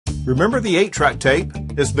Remember the 8-track tape?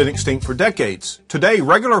 It's been extinct for decades. Today,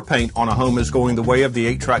 regular paint on a home is going the way of the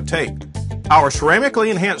 8-track tape. Our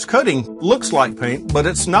ceramically enhanced coating looks like paint, but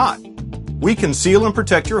it's not. We can seal and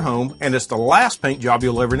protect your home, and it's the last paint job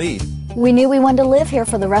you'll ever need. We knew we wanted to live here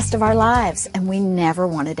for the rest of our lives, and we never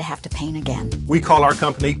wanted to have to paint again. We call our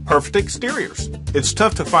company Perfect Exteriors. It's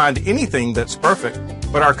tough to find anything that's perfect,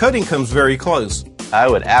 but our coating comes very close. I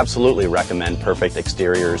would absolutely recommend Perfect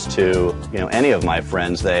Exteriors to any of my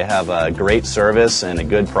friends. They have a great service and a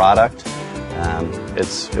good product.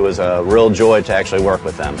 It was a real joy to actually work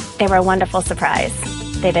with them. They were a wonderful surprise.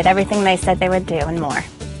 They did everything they said they would do and more.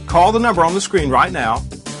 Call the number on the screen right now,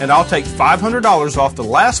 and I'll take $500 off the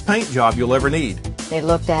last paint job you'll ever need. They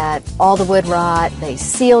looked at all the wood rot, they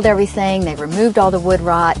sealed everything, they removed all the wood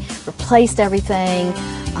rot, replaced everything,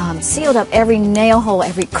 sealed up every nail hole,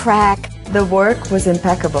 every crack. The work was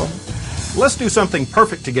impeccable. Let's do something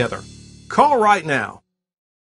perfect together. Call right now.